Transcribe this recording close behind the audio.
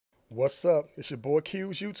What's up? It's your boy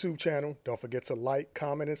Q's YouTube channel. Don't forget to like,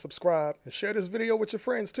 comment, and subscribe, and share this video with your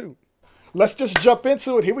friends too. Let's just jump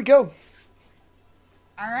into it. Here we go.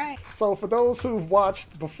 All right. So for those who've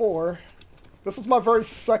watched before, this is my very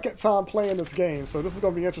second time playing this game, so this is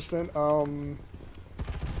going to be interesting. The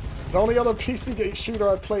only other PC shooter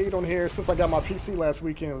I played on here since I got my PC last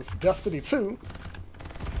weekend was Destiny 2.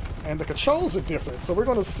 And the controls are different, so we're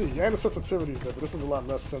going to see. And the sensitivity is different. This is a lot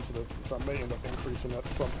less sensitive, so I may end up increasing that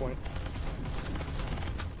at some point.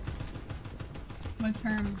 I'm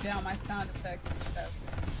gonna turn down my sound effects and stuff.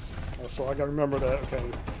 Oh, so I got to remember that. Okay,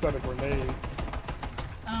 instead of grenade.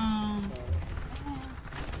 Oh,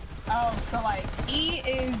 so like E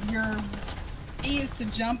is to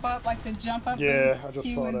jump up, like the jump up. Yeah, I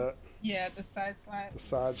just saw that. Yeah, the side slide. The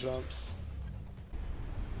side jumps.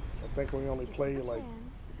 So I think we only played like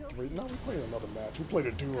three. No, we played another match. We played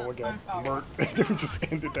a duo and got murked. And then we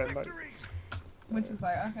just ended that night. Which is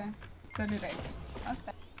like, okay. So do they. Okay.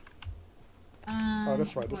 Oh,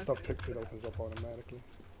 that's right. This stuff it opens up automatically.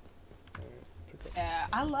 Yeah,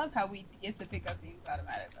 I love how we get to pick up things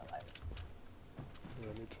automatically. Like. Yeah,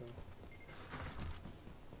 me too.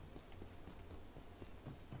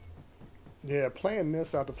 Yeah, playing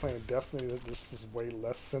this after playing Destiny, this is way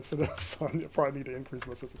less sensitive, so I probably need to increase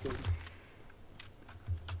my sensitivity.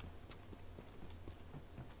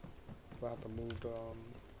 I have to move the.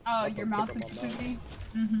 Oh, your mouse sensitivity?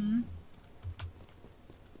 Mm-hmm.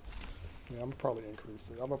 Yeah, I'm probably increase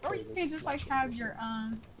it. I'm gonna play this. Or you can just like have your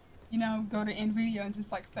you know, go to NVIDIA and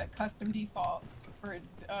just like set custom defaults for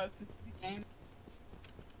a specific game.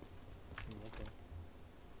 Okay.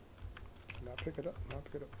 Now pick it up. Now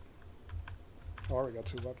pick it up. Oh, I already got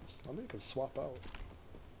two weapons. I think you can swap out.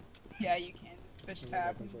 Yeah, you can. Switch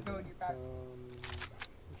tab and go in your back.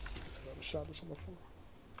 Let's see. Have I ever shot this one before?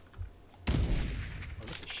 Oh,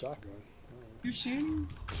 this is a shotgun. You're shooting?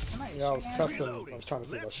 Yeah, I was testing. I was trying to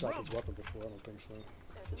see if I shot this weapon before. I don't think so.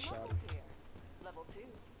 It's a shot. Level 2.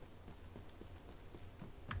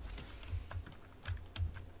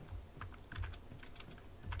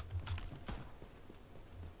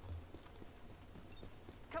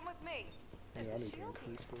 Come with me. Yeah, I need to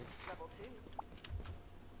increase this. Level 2.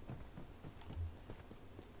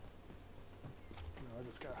 No, I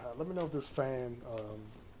just got hot. Let me know if this fan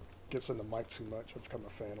gets in the mic too much. I just got my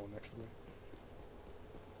fan on next to me.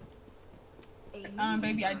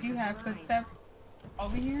 Baby, I do have footsteps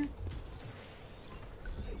over here.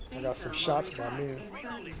 I got some shots by me.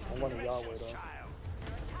 I want to y'all way though.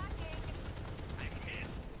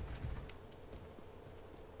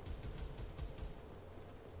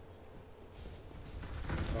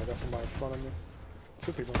 I got somebody in front of me.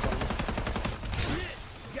 Two people in front of me.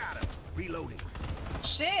 Got him. Reloading.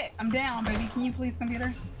 Shit! I'm down, baby. Can you please,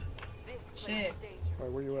 computer? Shit.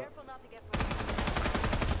 Wait, where you at?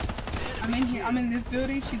 I'm in here. I'm in this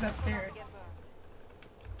building. She's upstairs.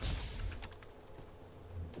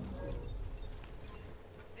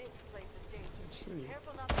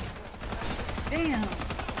 Damn.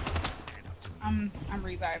 I'm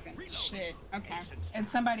reviving. Shit. Okay. And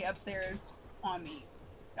somebody upstairs on me.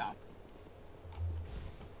 So.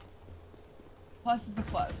 Plus is a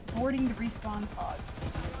plus. Boarding the respawn pods.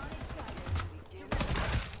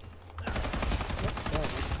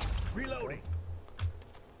 Reloading.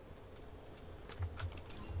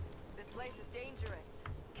 This place is dangerous.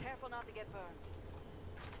 Careful not to get burned.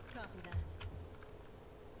 Copy that.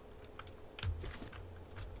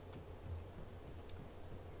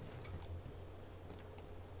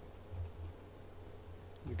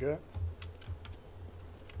 You good?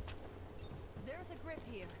 There's a grip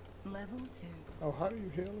here. Level 2. Oh, how do you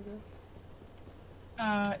heal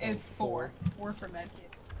again? It's 4. 4 for medkit.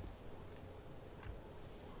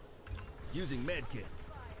 Using medkit.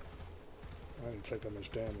 I didn't take that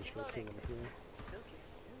much damage, but I still want to heal. Silky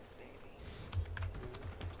smooth, baby.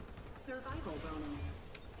 Survival bonus.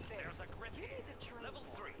 There's a grip hit. Level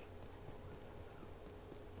 3.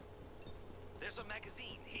 There's a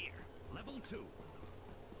magazine here. Level 2.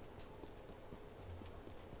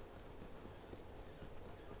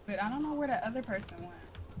 Our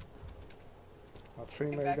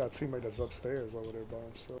teammate, we got a teammate that's upstairs over there by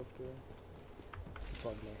himself there. I'm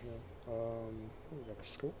talking about him. We got a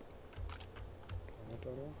scope. I want that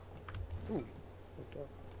on. Ooh, what's that?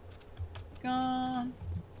 Gone.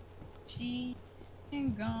 She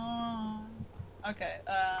and gone. Okay,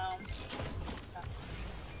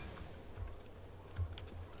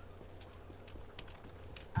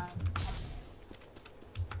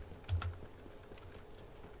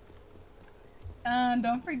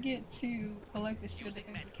 don't forget to collect the shield.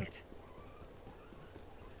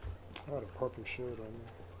 I had a purple shield on me.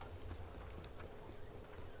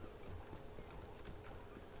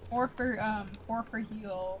 Four for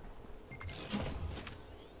heal.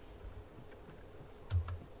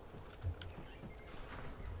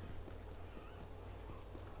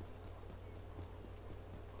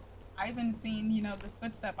 I haven't seen, you know, the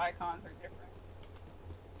footstep icons are different.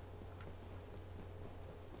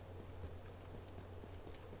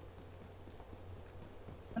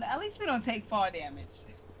 But at least we don't take fall damage.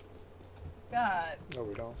 God. No,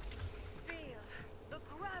 we don't. Feel the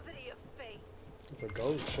gravity of fate. There's a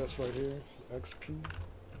gold chest right here. Some XP.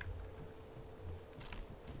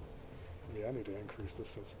 Yeah, I need to increase the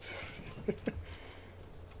sensitivity.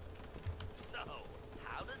 So,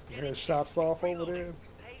 how does Hearing getting shots off over there. reloading?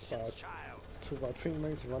 Patience, child. Two of our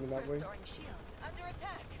teammates running that way. Restoring shields under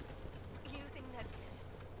attack. Using medkit.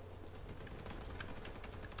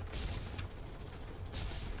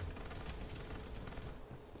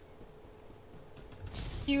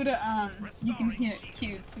 Q to, you can hit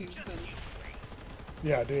Q too, please.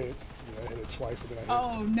 Yeah, I did. Yeah, I hit it twice and then I hit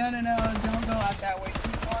Oh, no, don't go out that way too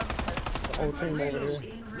far because, the whole team over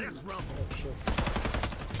here. Let's rumble. Oh, shit.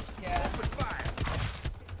 yeah, Open fire.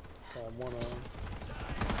 One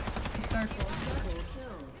circle.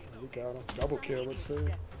 we got him. Double kill, let's see.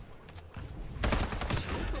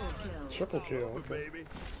 Triple kill, okay. Baby.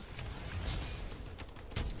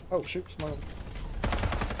 Oh, shoot, smile.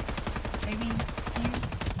 Maybe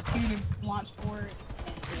Q to launch forward.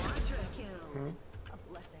 Hmm? A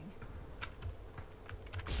blessing.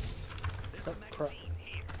 There's Oh, a crap. magazine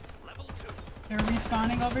here. Level 2. They're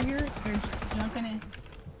respawning over here. They're jumping in.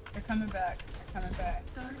 They're coming back. They're coming back.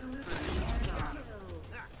 Dangerous.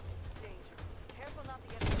 Careful not to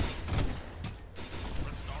get burned.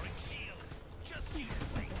 Restoring shield. Just you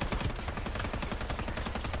wait.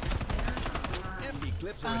 Empty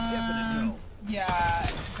clips are a definite no. Yeah,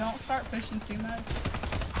 don't start pushing too much.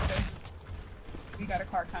 Because we got a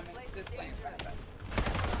car coming this way in front of us.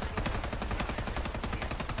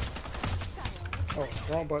 Oh,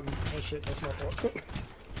 wrong button. Oh shit, that's my fault.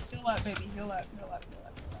 Heal up, baby. Heal up, heal up, heal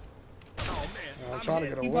up, heal up. Oh man. I'm trying to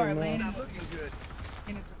get People are away now. landing. Not looking good.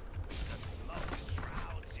 And it's, The smoke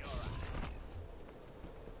shrouds your eyes.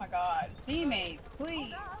 oh my god. Teammates,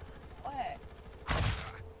 please. What?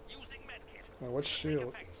 Using medkit. Now, what's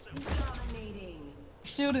shield? Effect soon.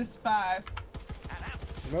 Shield is 5. And out.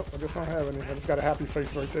 Nope, I guess I don't have any. I just got a happy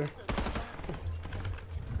face right there.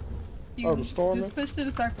 You Oh, the storming? just push to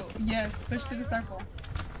the circle. Yes, push to the circle. I'm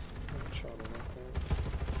trying to look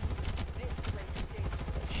This place is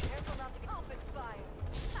dangerous. Careful not to get open fire.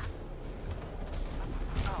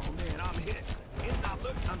 Oh man, I'm hit. It's not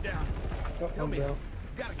looking. I'm down. there. Oh, I'm down.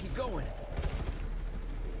 Gotta keep going.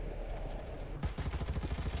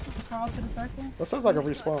 Crawl to the circle. That sounds like a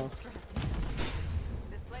respawn.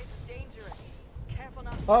 This place is dangerous. Careful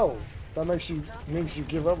not to Oh, that means you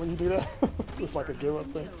give up when you do that? It's like a give up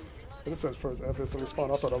thing. But it says first F is a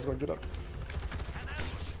respawn. I thought I was gonna get up.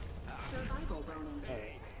 Survival bonus.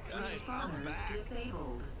 Respawners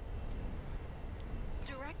disabled.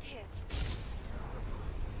 direct hit.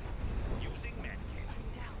 Using medkit.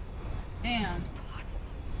 Down. Damn.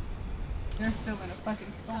 They're still in a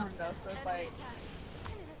fucking storm though, so it's like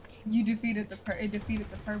you defeated the it defeated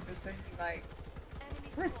the purpose of you like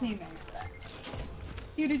where's teammates at?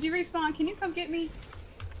 You did you respawn? Can you come get me?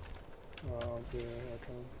 Oh, yeah, I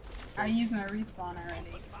come. I used my respawn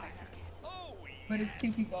already. Oh, But it's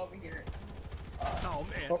 2 people over here. Oh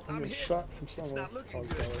man, Oh, I'm I'm getting hit. shot from somewhere. not looking Oh,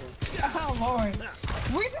 this guy good. right Oh lord.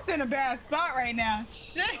 We just in a bad spot right now.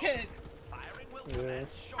 Shit. Firing will Yeah.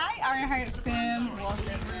 commence shortly. Hi Ironheart Sims,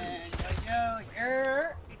 welcome in. Yo,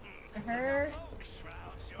 her.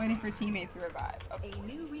 Shrouds your Waiting for teammates to revive. A Okay.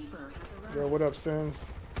 new Reaper has arrived. here. Yo, what up, Sims?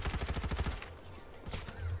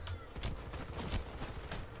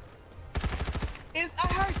 It's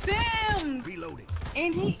Ironheart Sims! reloading.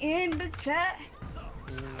 And he in the chat.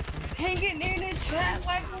 Hanging in the chat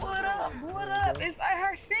like, what up? What up? It's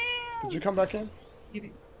Ironheart Sims! Did you come back in?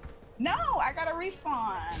 No, I gotta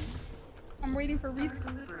respawn. I'm waiting for respawn.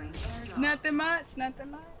 Delivering airdrop. Nothing much,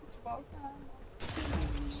 nothing much. Welcome.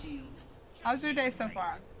 Shield. How's your day so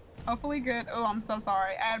far? Hopefully good. Oh, I'm so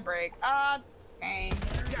sorry. Ad break. Ah, dang.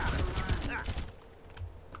 Got it. Ah,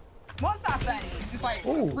 Well, it's not funny. Just like,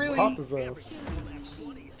 Ooh, really. popped his ass.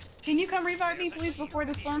 Can you come revive me, please, before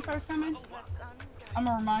the storm starts coming? The sun I'm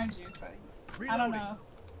gonna remind you. So I don't reloading. know.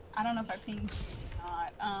 I don't know if I pinged you or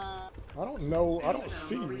not. I don't know. I don't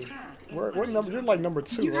see you. What number? You're like number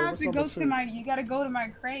 2, You right? have What's to number go 2? to my. You gotta go to my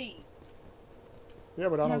crate. Yeah,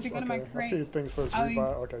 but I you don't have to see. go to my Okay, I crate. see things says Oh,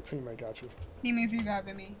 revive. Okay, teammate got you. Teammates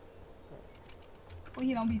reviving me. Well,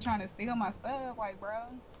 you don't be trying to steal my stuff, like, bro.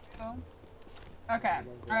 So. Okay,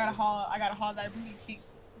 I gotta haul that booty cheek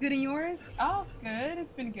Good in yours? Oh, good.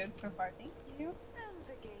 It's been good so far. Thank you. And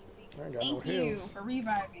the game leads I ain't got no Thank you heals. for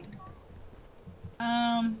reviving.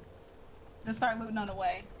 Let's start looting on the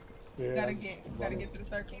way. Yeah, Gotta I just get running. to the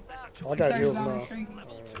circle. I got Search heals zone now. is shrinking.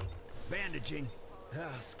 Bandaging.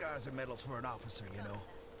 Scars are medals for an officer, you know.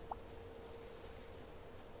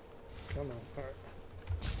 Come on. All right.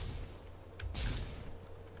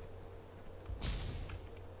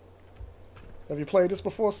 Have you played this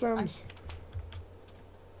before, Sims?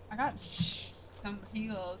 I got some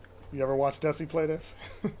heals. You ever watched Desi play this?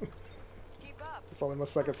 keep up. It's only my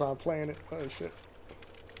second time playing it. Oh shit.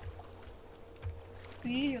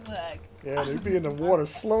 See, look. Yeah, they be in the water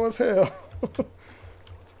slow as hell.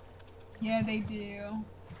 Yeah, they do.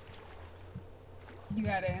 You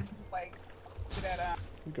gotta, like, do that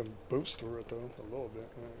You can boost through it though, a little bit.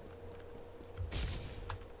 Right.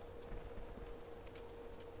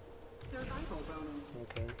 Survival bonus.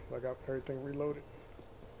 Okay, I got everything reloaded.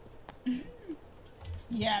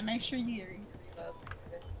 Yeah, make sure you reload.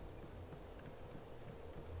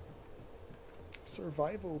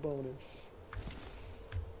 Survival bonus.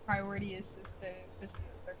 Priority is just the circle.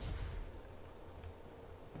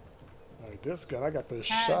 Alright, this gun, I got the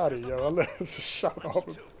Ah, shotty, yo. I let the shot off.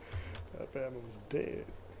 That man was dead.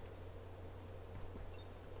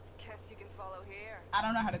 Guess you can follow here. I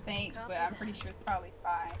don't know how to think, but I'm pretty sure it's probably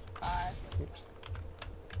 5. Oops.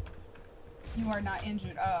 You are not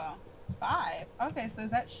injured. Oh, 5. Okay, so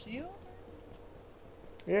is that shield?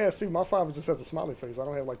 Yeah, see, my 5 just has a smiley face. I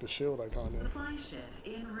don't have like the shield icon there. Supply ship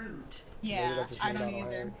en route. Yeah, that just I made don't out on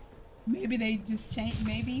either. hand. Maybe they just changed.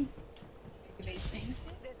 Maybe they changed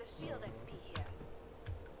it. There's a shield XP here.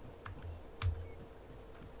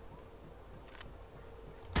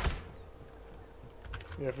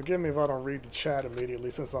 Yeah, forgive me if I don't read the chat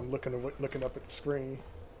immediately since I'm looking up at the screen.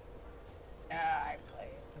 Yeah, I play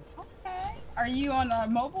it. Okay. Are you on a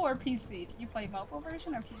mobile or PC? Do you play mobile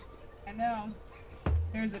version or PC? I know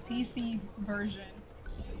there's a PC version.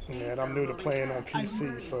 Man, I'm new to playing on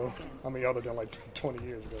PC, so I mean, other than like 20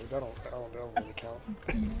 years ago, that don't really count.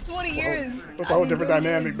 20 years. It's a whole different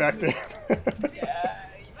dynamic back then. Yeah,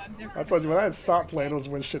 different. I told you when I had stopped playing, it was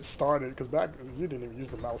when shit started. Because back you didn't even use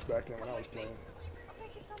the mouse back then when I was playing. I'll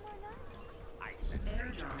take you somewhere nice.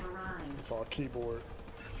 Airdrop arrived. It's all keyboard,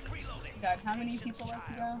 God, how many people left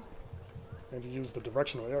to go? and you use the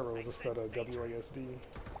directional arrows instead of WASD.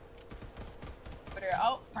 But they're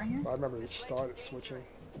out right here. I remember it started switching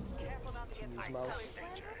Careful not to to get use by mouse.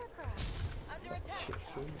 Under attack. Shit,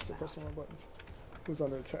 see, I'm still pressing the wrong buttons. Who's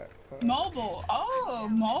under attack? Mobile. Oh,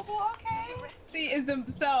 mobile. Okay. See, is the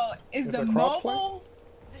Is the it crossplay? mobile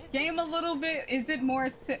game a little bit? Is it more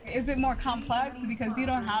complex because you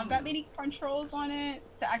don't have that many controls on it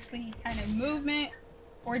to actually kind of movement,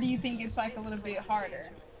 or do you think it's like a little bit harder?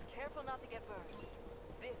 Careful not to get burned.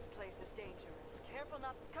 This place is dangerous. Careful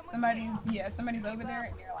not. Come with Somebody's over there,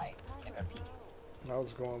 and you're like, get a peek. I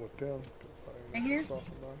was going with them because I Right here? saw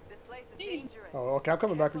somebody. This place is Jeez. dangerous. Oh, okay, I'm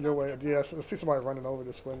coming back your way. Yeah, I see somebody running over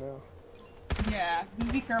this way now. Yeah,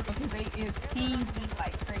 just be careful because they is pinging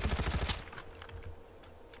like crazy.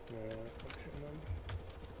 Yeah, okay, then.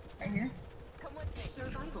 Right here. Come with me.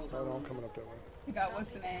 Survival Hold on, I'm bonus. coming up that way. You got what's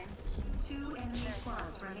the name? 2 enemy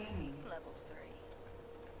squads remaining. Level 3.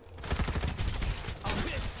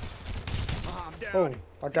 I'm down.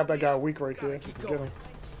 Oh, I got that guy weak right there. Keep Get going. him.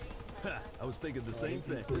 I was thinking the Oh, same he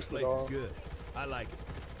thing. This boosted place off. is good. I like it.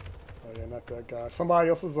 Oh yeah, not that guy. Somebody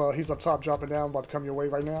else is he's up top dropping down, about to come your way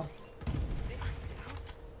right now.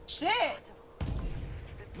 Shit!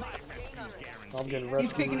 This place is dangerous. I'm getting He's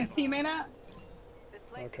rescued. picking his teammate up. This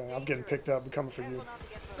place is Okay, I'm getting picked dangerous. up. I'm coming for you. Careful not to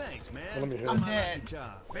get burned. Thanks, man. Well, let me hear I'm him. dead.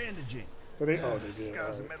 Job. Bandaging. Did they? Oh, they did.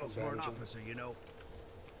 Scars and Alright, medals some for an bandaging. officer, you know.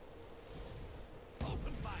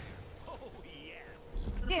 Open fire. Oh, yes.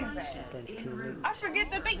 Get Supply back. ship Thanks, en teammate. route. I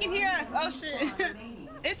forget that they can hear us. Oh shit. Squad remaining.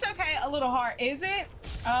 It's okay, a little hard. Is it?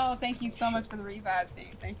 Oh, thank you so much for the revive team.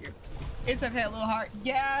 Thank you. It's okay, a little hard.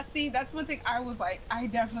 Yeah, see, that's one thing I was like, I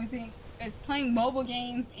definitely think it's playing mobile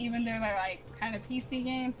games, even though they're like kind of PC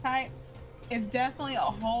games type. It's definitely a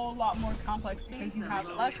whole lot more complex because you have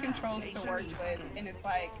less controls to work with, and it's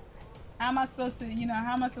like, how am I supposed to,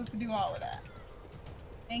 how am I supposed to do all of that?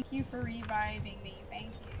 Thank you for reviving me. Thank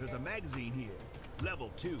you. There's a magazine here.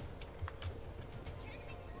 Level 2.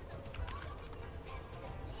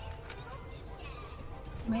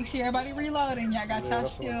 Make sure everybody reloading. Y'all got Yeah, y'all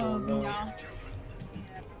that's what I'm shields doing and now. y'all.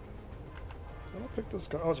 When I pick this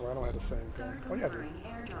gun, oh, that's right. I don't have the same gun. Oh yeah, I do. Confirming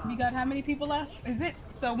airdrop. You got how many people left? Is it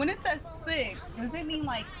so when it says 6? Does it mean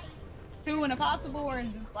like 2 and a possible, or is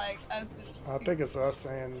it like us? I think it's us,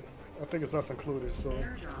 and I think it's us included. So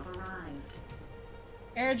Airdrop arrived.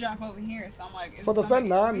 airdrop over here, so I'm like. So does that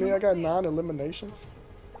 9 mean I got 9 eliminations?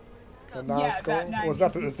 And 9 Yeah, score? that 9 Or is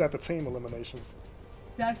that the team eliminations?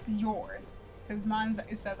 That's yours. Because mine,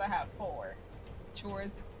 it says I have 4.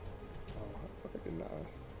 Yours. Oh, I think it's 9.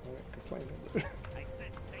 I ain't complaining. Yeah,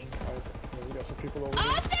 we got some people over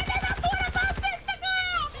Oh, there.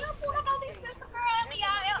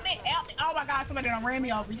 help me. Oh my god, somebody done ran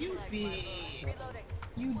me over. You big.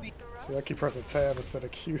 You big. See, I keep pressing tab instead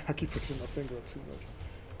of Q. I keep pushing my finger up too much.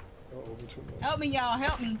 Or over too much. Help me, y'all.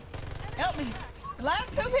 Help me. Help me. The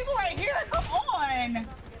last 2 people right here. Come on.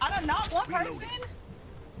 I done knocked one person.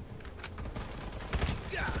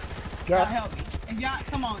 Y'all Got him. help me. If y'all,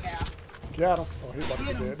 come on now. Got him. Oh, he's about to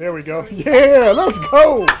be dead. There we go. Yeah, let's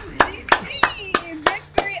go.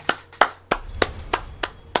 Victory.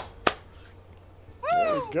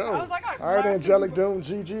 There we go. I was like, All right, Angelic Doom.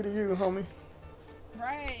 GG to you, homie.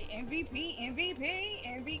 Right. MVP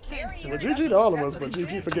carrier. Well, GG to all of us, but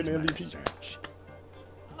GG for getting the MVP.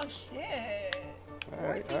 Oh shit. All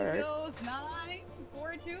right, 14 all right. kills, 9,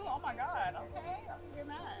 4-2. Oh my god. Okay, that was a good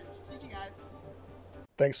match. GG guys.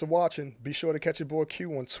 Thanks for watching. Be sure to catch your boy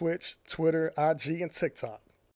Q on Twitch, Twitter, IG, and TikTok.